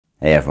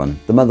Hey everyone,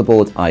 the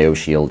motherboard I/O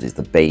shield is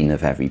the bane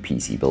of every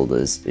PC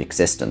builder's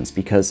existence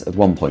because at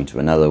one point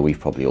or another we've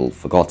probably all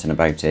forgotten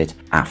about it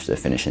after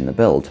finishing the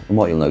build, and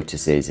what you'll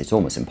notice is it's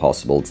almost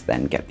impossible to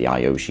then get the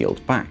I/O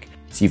shield back.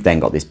 So you've then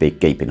got this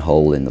big gaping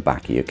hole in the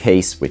back of your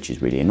case, which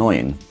is really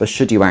annoying. But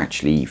should you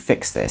actually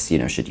fix this,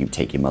 should you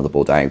take your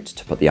motherboard out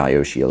to put the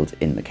I/O shield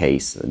in the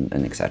case and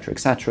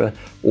etc,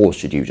 or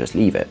should you just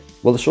leave it?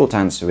 Well, the short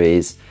answer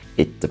is,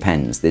 it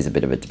depends. There's a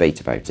bit of a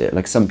debate about it.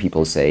 Like, some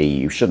people say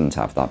you shouldn't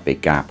have that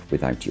big gap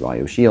without your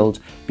I/O shield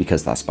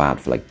because that's bad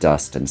for like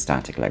dust and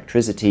static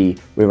electricity,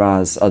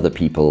 whereas other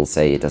people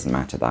say it doesn't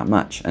matter that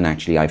much. And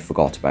actually, I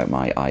forgot about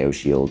my I/O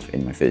shield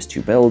in my first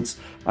two builds.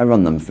 I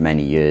run them for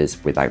many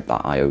years without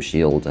that I/O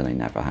shield and I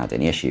never had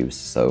any issues,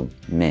 so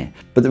meh.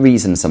 But the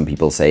reason some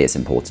people say it's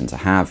important to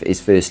have is,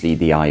 firstly,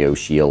 the I/O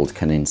shield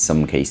can in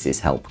some cases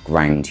help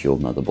ground your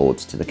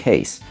motherboard to the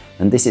case.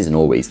 And this isn't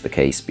always the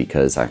case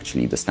because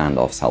actually the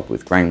standoffs help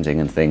with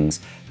grounding and things,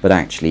 but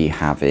actually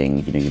having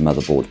your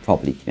motherboard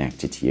properly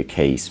connected to your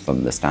case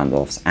from the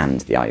standoffs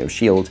and the I/O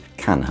shield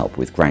can help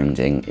with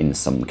grounding in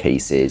some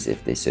cases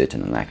if there's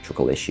certain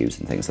electrical issues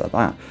and things like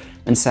that.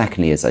 And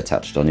secondly, as I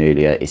touched on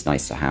earlier, it's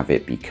nice to have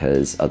it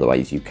because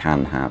otherwise you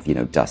can have,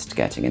 dust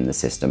getting in the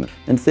system.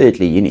 And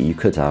thirdly, you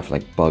could have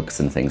like bugs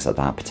and things like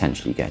that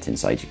potentially get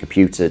inside your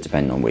computer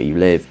depending on where you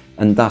live.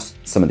 And that's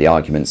some of the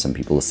arguments some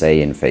people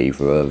say in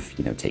favour of,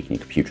 taking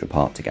your computer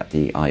apart to get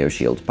the I/O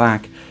shield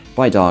back.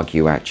 But I'd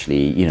argue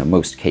actually,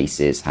 most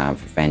cases have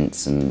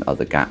vents and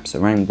other gaps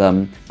around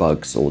them.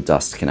 Bugs or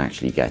dust can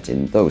actually get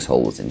in those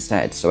holes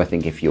instead. So I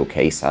think if your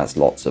case has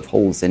lots of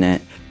holes in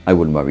it, I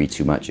wouldn't worry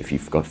too much if you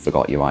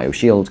forgot your I/O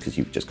shield, because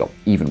you've just got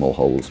even more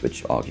holes,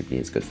 which arguably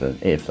is good for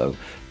airflow.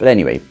 But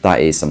anyway,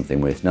 that is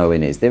something worth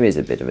knowing, is there is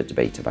a bit of a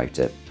debate about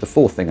it. The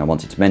fourth thing I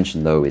wanted to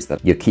mention though is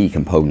that your key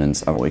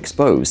components are all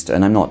exposed,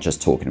 and I'm not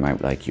just talking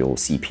about like your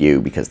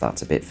CPU because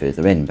that's a bit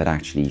further in, but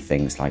actually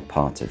things like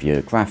part of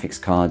your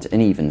graphics card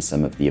and even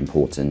some of the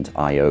important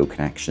I/O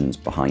connections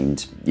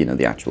behind,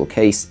 the actual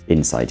case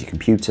inside your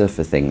computer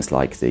for things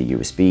like the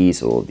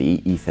USBs or the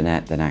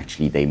Ethernet, then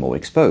actually they're more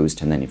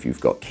exposed. And then if you've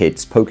got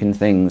kids poking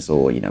things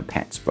or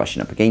pets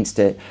brushing up against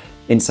it,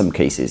 in some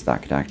cases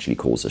that could actually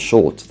cause a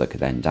short that could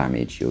then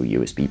damage your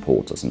USB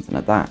port or something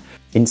like that.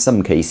 In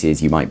some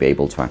cases you might be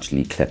able to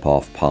actually clip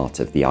off part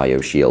of the I/O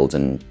shield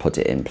and put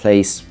it in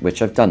place,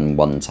 which I've done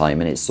one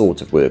time and it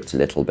sort of worked a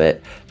little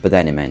bit, but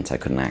then it meant I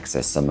couldn't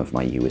access some of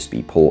my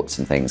USB ports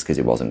and things because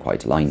it wasn't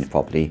quite aligned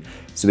properly.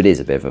 So it is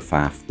a bit of a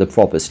faff. The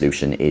proper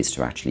solution is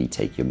to actually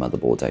take your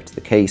motherboard out of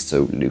the case,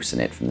 so loosen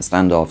it from the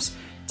standoffs,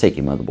 take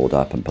your motherboard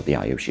up and put the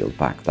I/O shield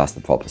back. That's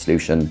the proper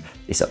solution.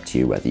 It's up to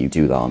you whether you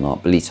do that or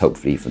not, but at least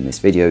hopefully from this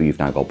video you've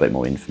now got a bit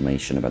more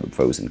information about the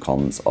pros and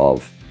cons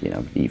of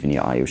leaving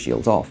your I/O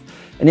shield off.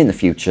 And in the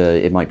future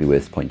it might be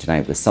worth pointing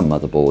out that some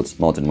motherboards,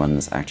 modern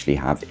ones, actually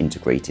have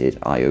integrated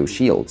I/O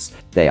shields.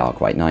 They are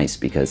quite nice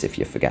because if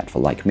you're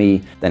forgetful like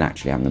me, then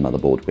actually having the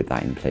motherboard with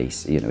that in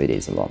place, it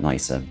is a lot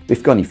nicer. If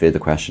you've got any further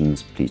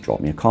questions, please drop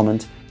me a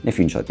comment. And if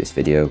you enjoyed this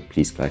video,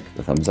 please click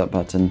the thumbs up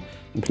button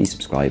and please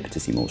subscribe to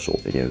see more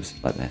short videos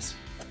like this.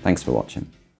 Thanks for watching.